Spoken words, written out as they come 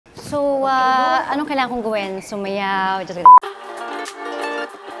So, anong kailangan kong gawin? Sumayaw, just...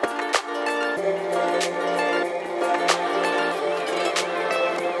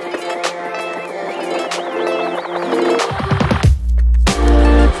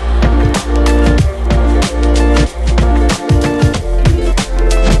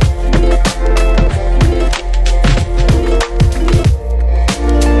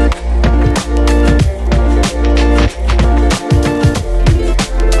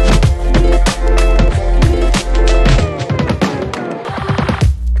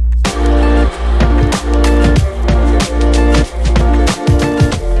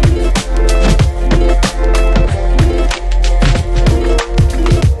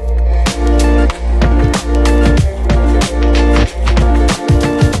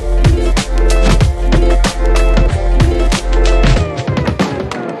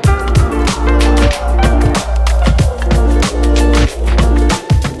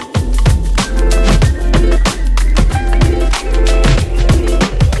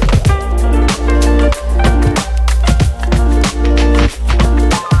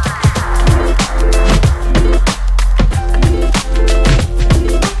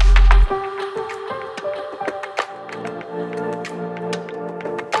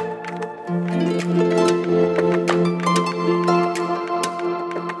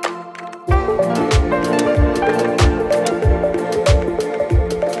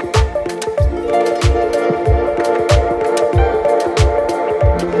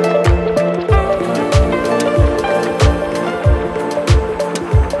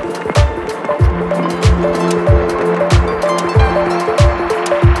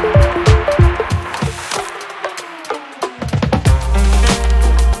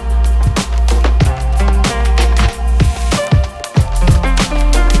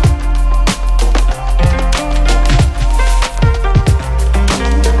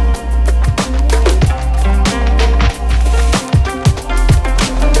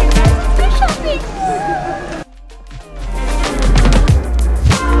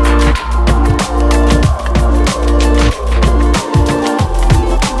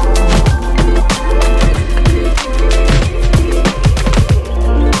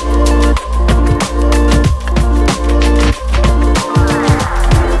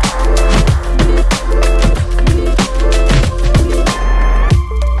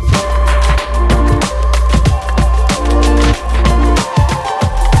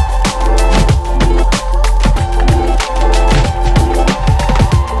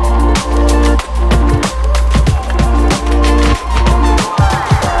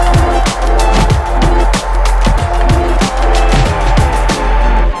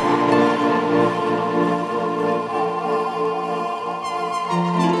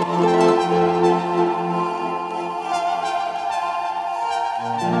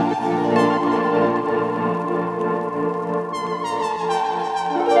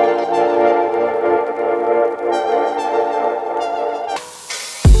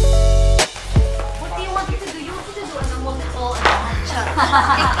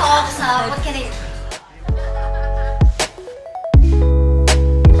 What can I...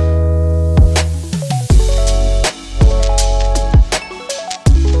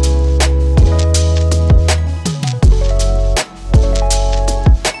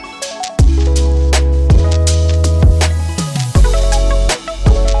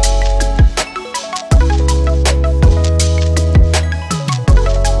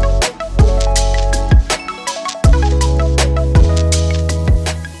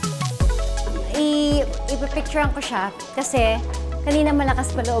 Ipipicturean ko siya kasi kanina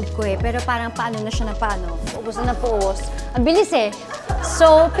malakas pa loob ko eh, pero parang paano na siya na paano. Ubus na puubos. Ang bilis eh.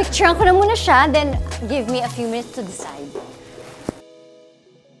 So, picturean ko na muna siya, then give me a few minutes to decide.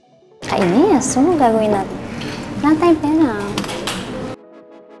 Kainis, ano gagawin natin? Wala tayong pera.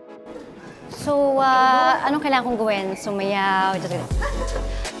 So, anong kailangan kong gawin? Sumayaw,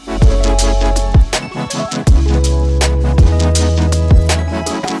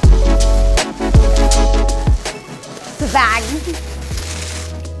 bag.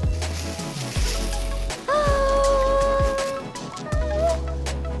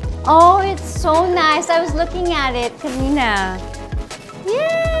 Oh, it's so nice. I was looking at it kanina.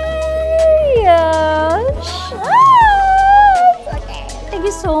 Yay! Okay. Thank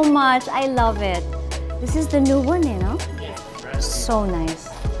you so much. I love it. This is the new one, you know? So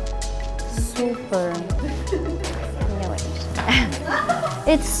nice. Super.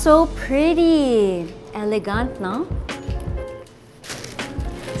 It's so pretty. Elegant, no?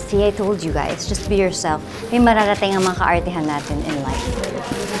 See, I told you guys, just be yourself. May mararating ang mga kaartihan natin in life.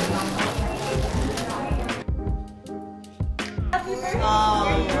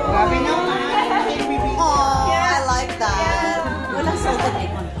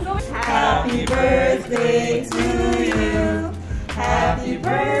 birthday to you. Happy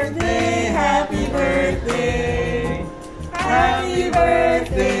birthday, happy birthday. Happy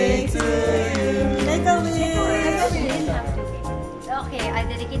birthday to you. Make a wish. Okay, I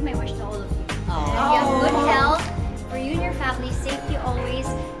dedicate my wish to all of you. You have good health for you and your family, safety always,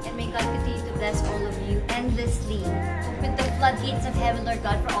 and may God continue to bless all of you endlessly. Open the floodgates of heaven, Lord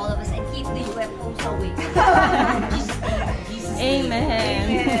God, for all of us, and keep the UFOs away. Jesus' name. Amen.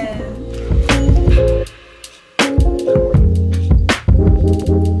 Amen.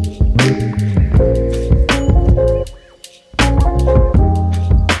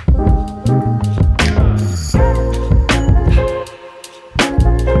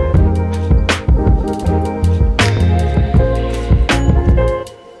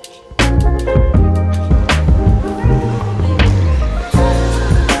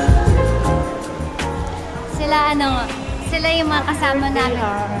 Sila yung mga kasama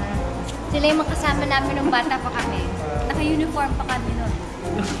namin. Sila yung mga kasama namin nung bata pa kami. Naka-uniform pa kami nun.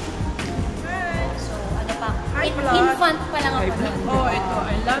 So, ano pa? Infant pa lang ako nun. Oh, ito.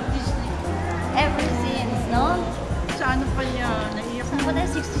 I love Disney. Ever since, no? Sa ano pa niya? Naiyak saan ba tayo?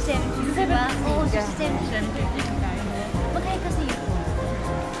 67, diba? Oo, 67. Magkaya kasi yun.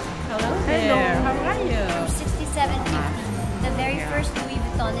 Hello there. How are you? 6750. The very first Louis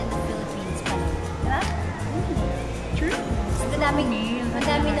Vuitton in the Philippines pa lang. Diba? True. Ang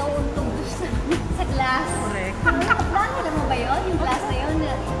dami nauuntog sa glass. Correct. Alam mo ba yun? Yung glass na yun.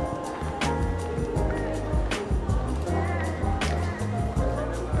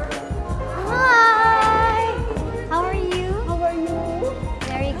 Hi! How are you? How are you?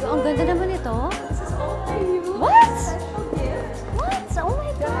 Very good. Ang ganda naman ito. This is all for you. What? Special gift. What? Oh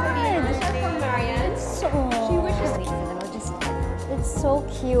my God! This is from Marianne. So, She wishes it's so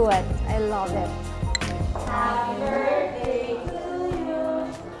cute. I love it. Happy birthday to you.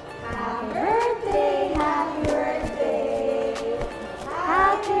 Happy birthday, happy birthday.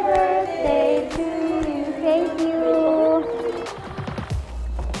 Happy birthday to you. Thank you.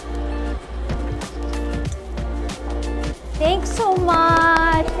 Thanks so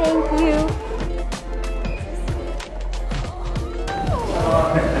much. Thank you.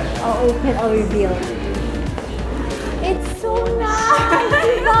 I'll open, I'll reveal. It's so nice.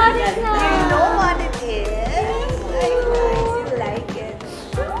 You got it now. Do you know what it is? I you like it.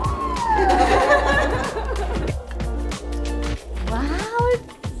 Wow, it's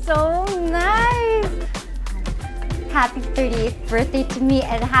so nice. Happy 30th birthday to me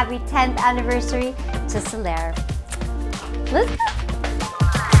and happy 10th anniversary to Solaire. Let's go.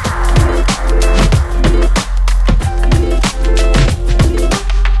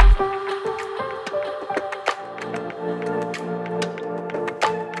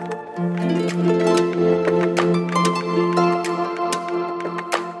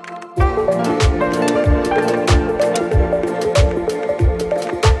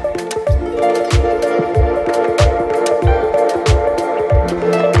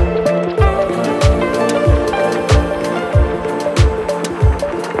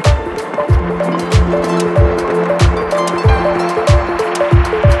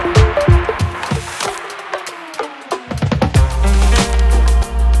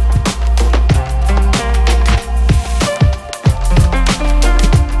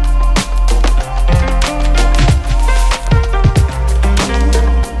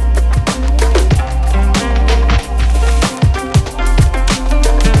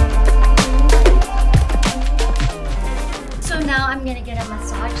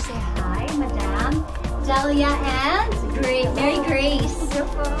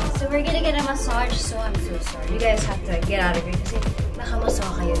 So we're gonna get a massage, so I'm so sorry. You guys have to get out of your